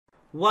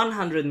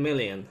100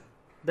 million.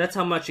 That's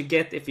how much you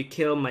get if you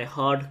kill my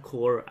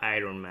hardcore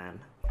Iron Man.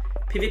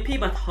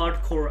 PvP but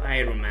hardcore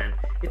Iron Man.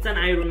 It's an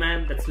Iron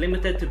Man that's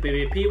limited to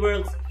PvP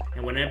worlds,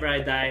 and whenever I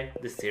die,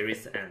 the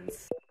series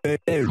ends.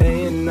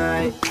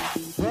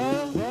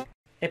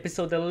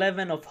 Episode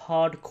 11 of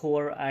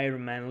Hardcore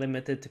Iron Man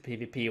limited to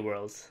PvP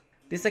worlds.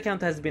 This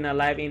account has been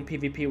alive in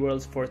PvP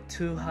worlds for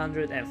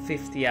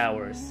 250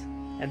 hours,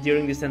 and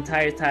during this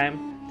entire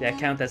time, the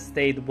account has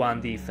stayed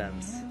 1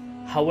 defense.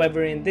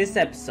 However, in this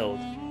episode,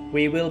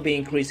 we will be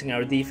increasing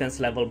our defense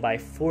level by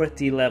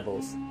 40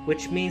 levels,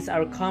 which means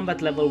our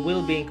combat level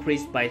will be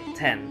increased by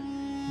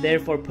 10,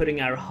 therefore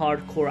putting our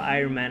hardcore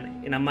Iron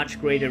Man in a much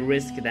greater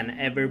risk than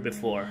ever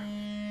before.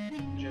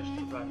 Just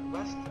run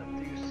west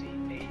until you see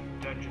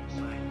a dungeon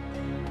sign,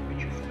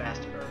 which you've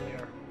passed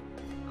earlier.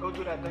 Go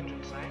to that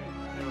dungeon sign,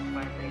 you will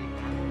find a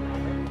map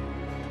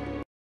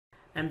ladder.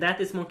 And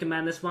that is Monkey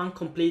Madness 1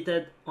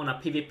 completed on a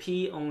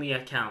PvP only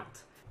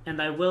account. And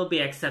I will be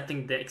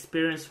accepting the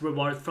experience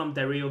reward from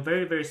Dario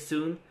very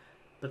soon,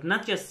 but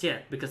not just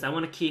yet, because I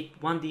want to keep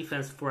 1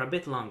 defense for a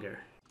bit longer.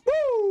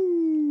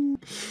 Woo!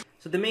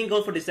 So the main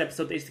goal for this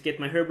episode is to get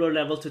my Herblore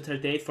level to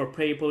 38 for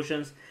prayer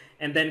potions,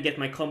 and then get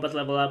my combat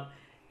level up,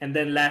 and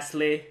then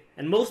lastly,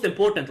 and most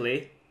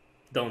importantly,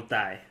 don't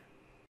die.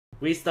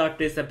 We start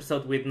this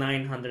episode with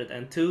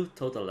 902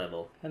 total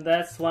level. And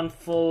that's 1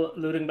 full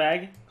looting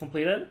bag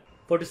completed.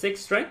 46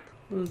 strength.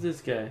 Who's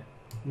this guy?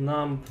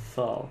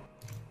 Numbfall.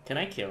 Can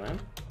I kill him?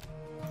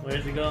 Where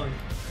is he going?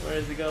 Where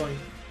is he going?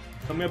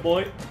 Come here,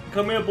 boy.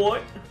 Come here,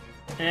 boy.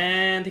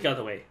 And he got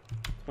away.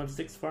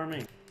 26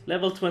 farming.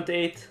 Level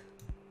 28.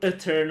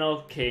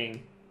 Eternal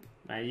King.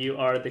 Man, you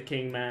are the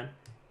king, man.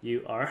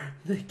 You are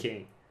the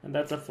king. And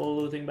that's a full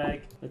looting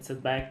bag. Let's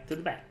head back to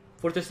the back.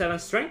 47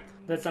 strength.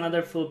 That's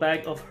another full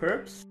bag of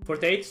herbs.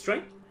 48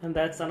 strength. And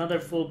that's another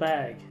full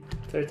bag.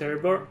 30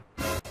 herblore.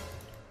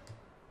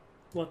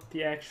 What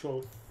the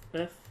actual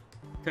F?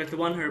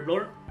 31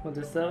 herblore.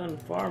 27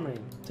 farming.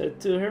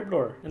 32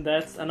 herblore. And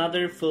that's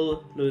another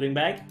full looting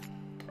bag.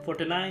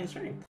 49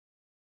 strength.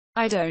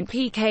 I don't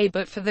PK,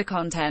 but for the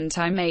content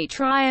I may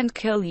try and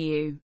kill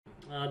you.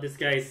 Oh, this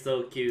guy is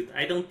so cute.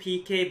 I don't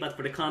PK, but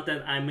for the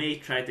content I may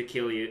try to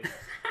kill you.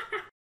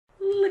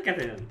 Look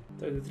at him.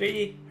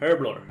 33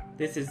 herblore.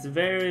 This is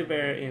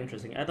very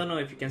interesting. I don't know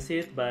if you can see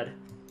it, but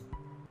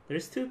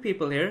there's 2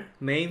 people here.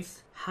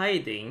 Mains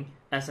hiding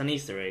as an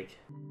Easter egg.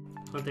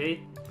 28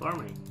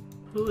 farming.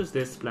 Who is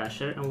this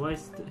splasher and why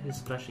is he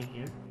splashing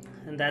here?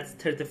 And that's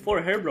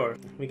 34 herblore.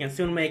 We can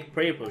soon make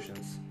prayer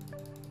potions.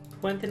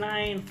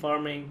 29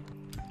 farming.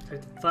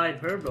 35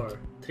 herblore.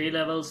 3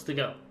 levels to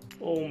go.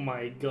 Oh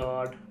my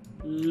god.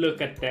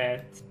 Look at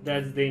that.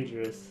 That's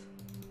dangerous.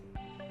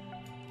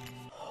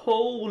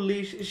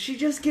 Holy she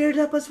just geared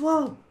up as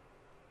well.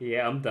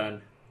 Yeah, I'm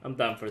done. I'm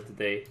done for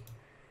today.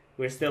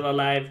 We're still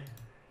alive.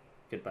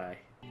 Goodbye.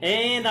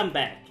 And I'm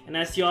back. And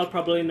as you all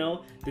probably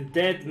know, the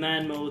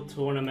Deadman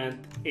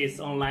Tournament is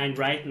online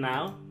right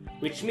now,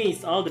 which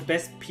means all the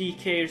best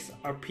PKers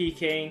are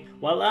PKing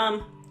while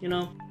I'm,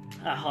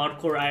 a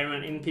hardcore Iron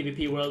Man in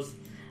PvP worlds.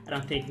 I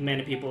don't think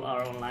many people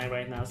are online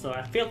right now, so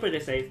I feel pretty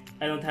safe.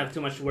 I don't have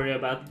too much to worry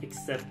about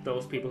except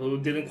those people who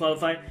didn't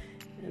qualify,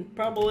 and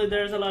probably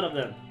there's a lot of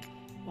them.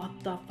 What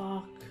the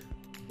fuck?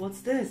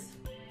 What's this?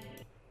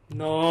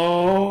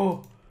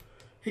 No!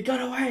 He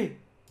got away!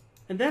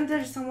 And then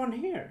there's someone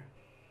here.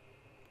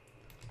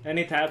 And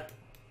he tapped.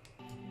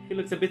 He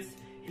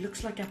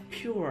looks like a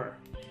pure.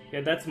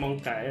 Yeah, that's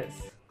Monka is.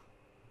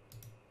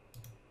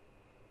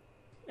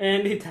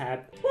 And he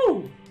tapped.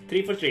 Woo!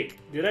 3 for 3.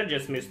 Did I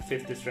just miss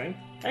 50 strength?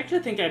 I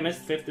actually think I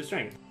missed 50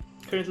 strength.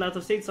 Currently out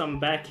of seeds, so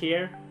I'm back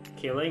here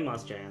killing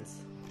moss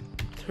giants.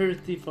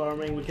 30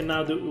 farming. We can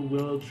now do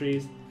willow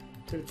trees.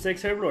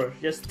 36 herblore.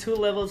 Just 2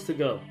 levels to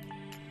go.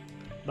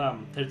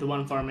 Bam.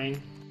 31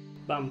 farming.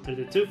 Bam.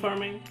 32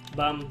 farming.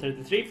 Bam.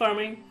 33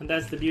 farming. And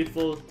that's the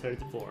beautiful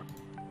 34.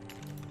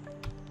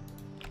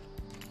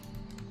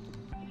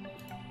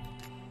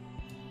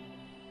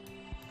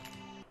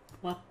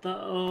 What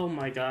the? Oh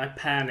my god, I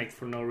panicked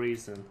for no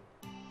reason.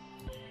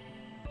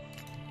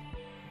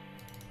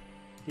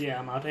 Yeah,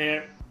 I'm out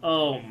here.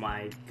 Oh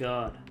my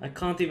god. I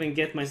can't even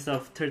get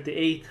myself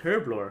 38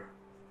 herblore.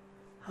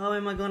 How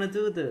am I gonna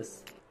do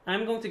this?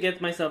 I'm going to get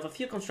myself a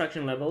few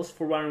construction levels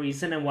for 1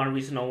 reason and 1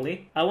 reason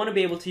only. I want to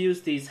be able to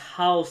use these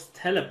house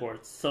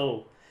teleports.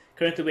 So,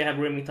 currently we have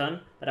Remington,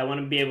 but I want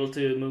to be able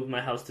to move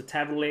my house to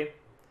Taverley,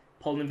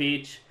 Pollen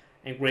Beach,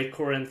 and Great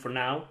Corinth for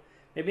now.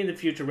 Maybe in the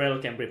future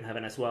Railroad and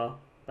Brimhaven as well.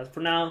 But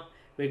for now,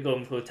 we're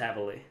going for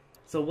Taverley.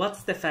 So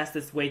what's the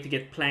fastest way to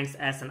get planks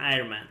as an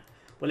Iron Man?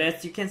 Well,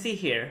 as you can see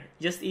here,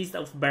 just east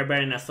of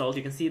Barbarian Assault,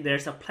 you can see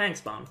there's a plank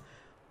spawn.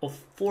 Of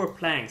 4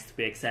 planks to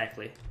be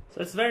exactly.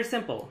 So it's very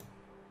simple.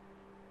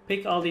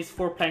 Pick all these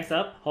 4 planks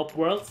up, hop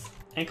worlds,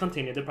 and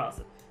continue the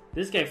process.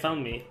 This guy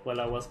found me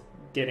while I was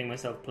getting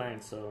myself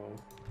planks, so...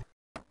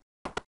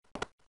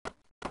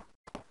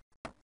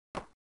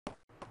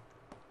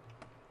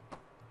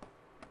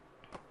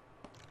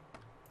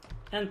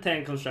 And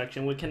 10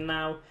 construction. We can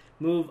now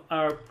move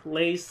our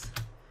place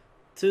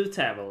 2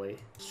 Tavoli.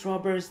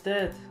 Strawberry's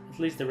dead. At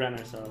least the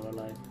runners are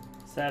alive.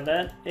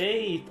 7,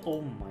 8. Oh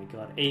my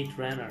god, 8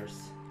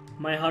 runners.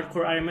 My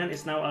hardcore Iron Man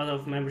is now out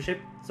of membership,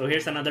 so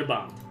here's another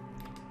bond.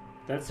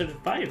 That's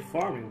certified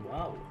farming,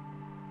 wow.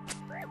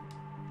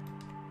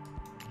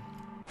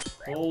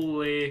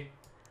 Holy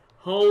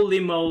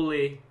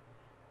moly.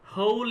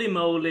 Holy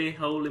moly,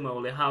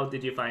 how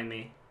did you find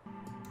me?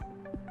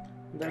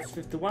 That's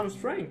 51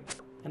 strength.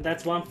 And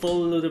that's one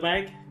full looting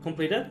bag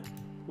completed.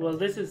 Well,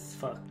 this is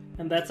fucked.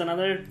 And that's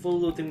another full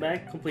looting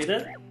bag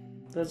completed.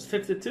 That's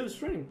 52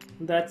 strength.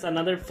 That's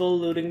another full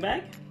looting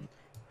bag.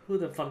 Who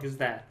the fuck is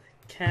that?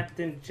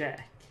 Captain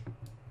Jack.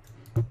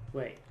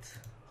 Wait.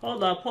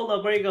 Hold up,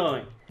 where are you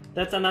going?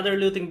 That's another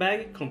looting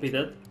bag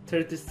completed.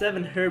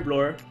 37 herb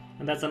lore.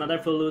 And that's another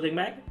full looting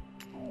bag.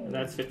 And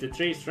that's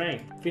 53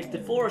 strength.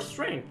 54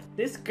 strength.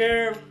 This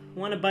girl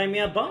wanna buy me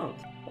a bond.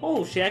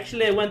 Oh, she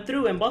actually went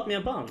through and bought me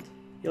a bond.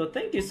 Yo,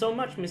 thank you so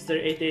much,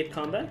 Mr. 88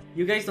 Combat.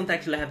 You guys don't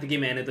actually have to give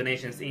me any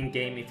donations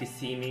in-game if you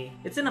see me.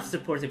 It's enough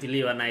support if you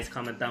leave a nice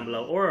comment down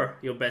below or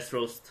your best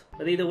roast.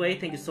 But either way,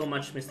 thank you so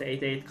much, Mr.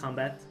 88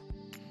 Combat.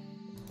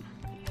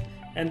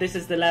 And this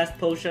is the last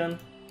potion.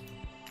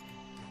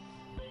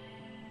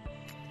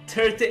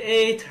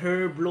 38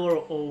 herb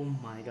lore. Oh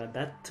my god,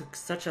 that took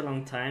such a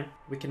long time.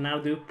 We can now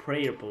do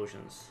prayer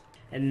potions.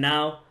 And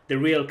now the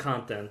real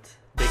content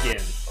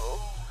begins.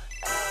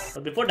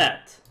 But before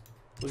that,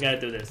 we gotta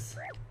do this.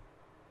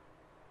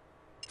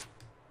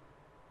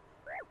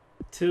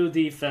 2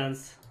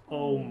 defense.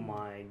 Oh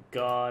my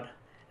god.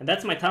 And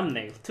that's my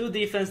thumbnail. 2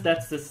 defense,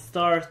 that's the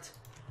start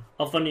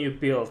of a new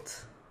build.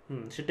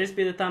 Should this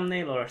be the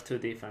thumbnail or 2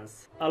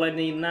 defense? All I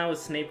need now is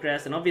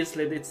Snapegrass, and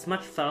obviously it's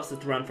much faster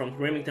to run from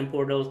Remington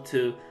Portal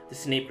to the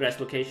Snapegrass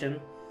location.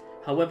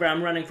 However,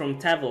 I'm running from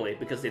Tavoli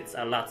because it's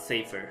a lot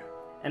safer.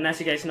 And as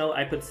you guys know,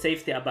 I put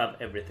safety above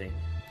everything.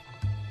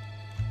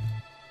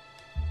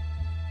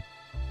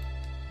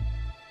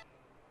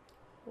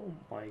 Oh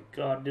my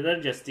god, did I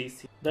just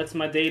DC? That's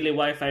my daily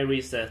Wi-Fi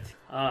reset.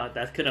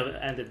 That could have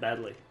ended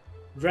badly.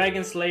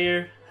 Dragon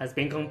Slayer has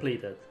been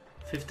completed.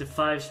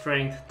 55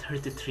 strength,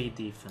 33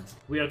 defense.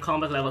 We are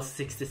combat level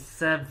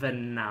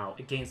 67 now.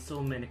 Again,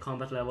 so many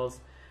combat levels.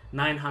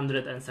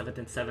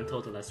 977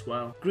 total as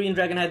well. Green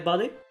dragon head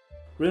body.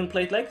 Rune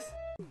plate legs.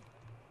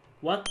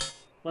 What?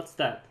 What's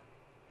that?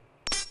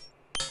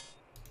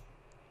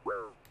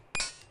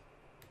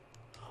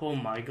 Oh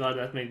my god,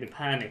 that made me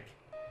panic.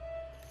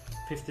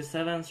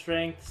 57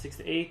 strength,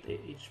 68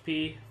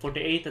 HP,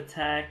 48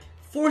 attack,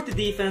 40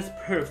 defense,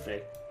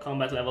 perfect.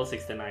 Combat level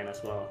 69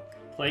 as well.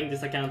 Playing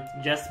this account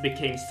just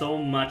became so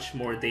much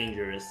more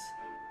dangerous.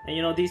 And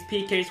you know, these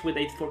PKs with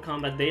 84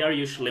 combat, they are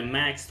usually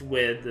maxed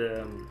with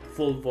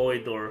full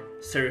void or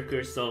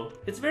circus, so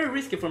it's very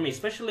risky for me,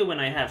 especially when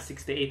I have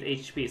 68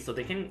 HP, so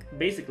they can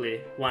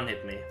basically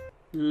one-hit me.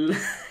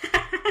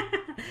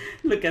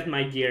 Look at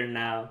my gear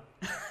now.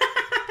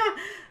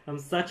 I'm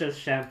such a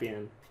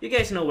champion. You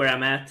guys know where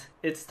I'm at.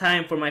 It's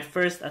time for my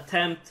first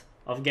attempt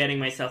of getting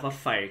myself a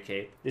fire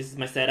cape. This is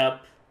my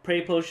setup.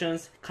 Prey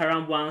potions,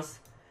 karambwans,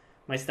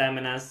 my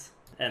staminas,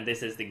 and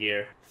this is the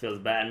gear. Feels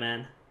bad,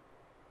 man.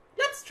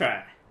 Let's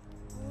try.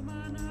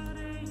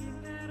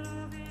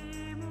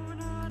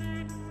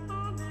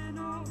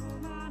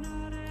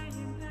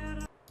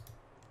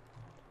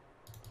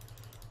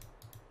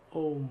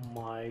 Oh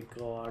my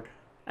god.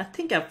 I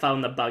think I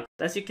found a bug.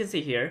 As you can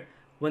see here,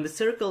 when the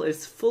circle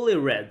is fully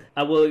red,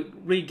 I will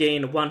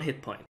regain 1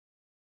 hit point.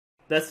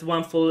 That's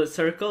 1 full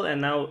circle, and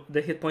now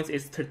the hit points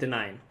is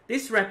 39.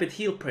 This rapid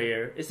heal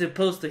prayer is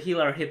supposed to heal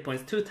our hit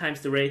points 2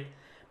 times the rate,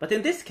 but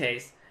in this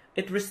case,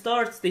 it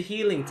restarts the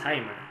healing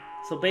timer.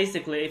 So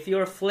basically, if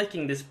you're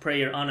flicking this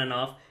prayer on and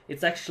off,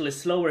 it's actually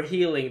slower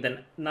healing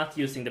than not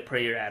using the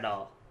prayer at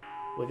all.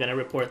 We're gonna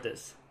report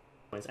this.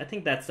 I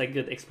think that's a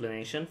good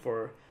explanation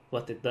for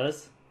what it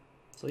does.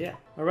 So yeah.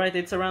 Alright,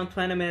 it's around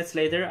 20 minutes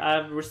later.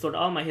 I've restored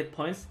all my hit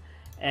points.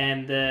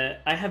 And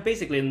I have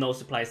basically no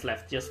supplies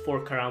left. Just 4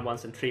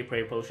 karambwans and 3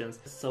 prayer potions.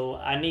 So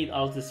I need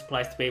all the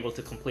supplies to be able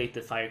to complete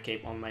the fire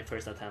cape on my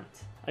first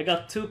attempt. I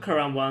got 2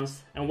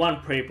 karambwans and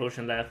 1 prayer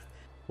potion left.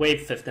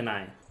 Wave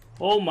 59.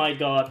 Oh my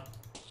god.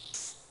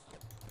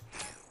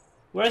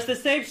 Where's the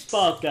safe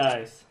spot,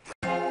 guys?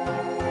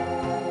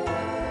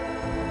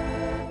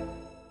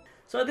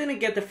 So I didn't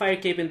get the fire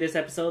cape in this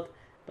episode,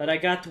 but I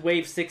got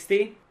wave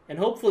 60. And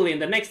hopefully in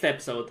the next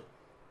episode,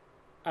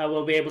 I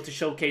will be able to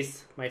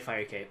showcase my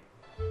fire cape.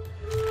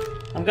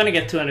 I'm gonna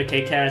get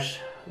 200k cash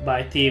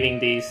by thieving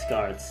these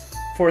guards.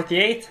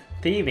 48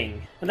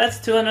 thieving. And that's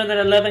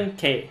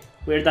 211k.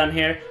 We're done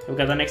here. We've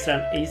got an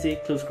extra easy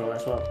clue scroll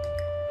as well.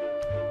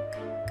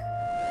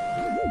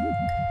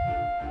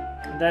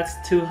 And that's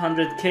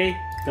 200k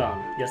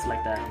gone. Just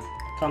like that.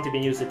 Can't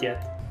even use it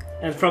yet.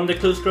 And from the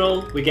clue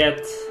scroll we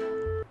get...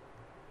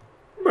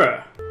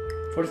 bruh.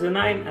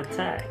 49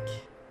 attack.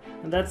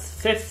 And that's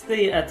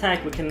 50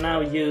 attack. We can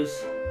now use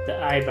the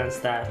IBAN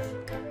staff.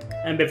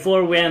 And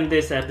before we end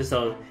this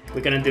episode,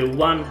 we're gonna do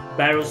 1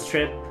 barrel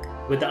strip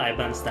with the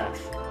IBAN staff.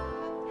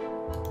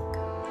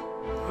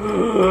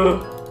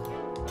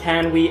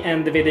 Can we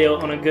end the video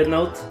on a good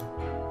note?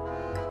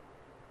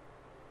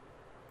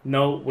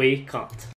 No, we can't.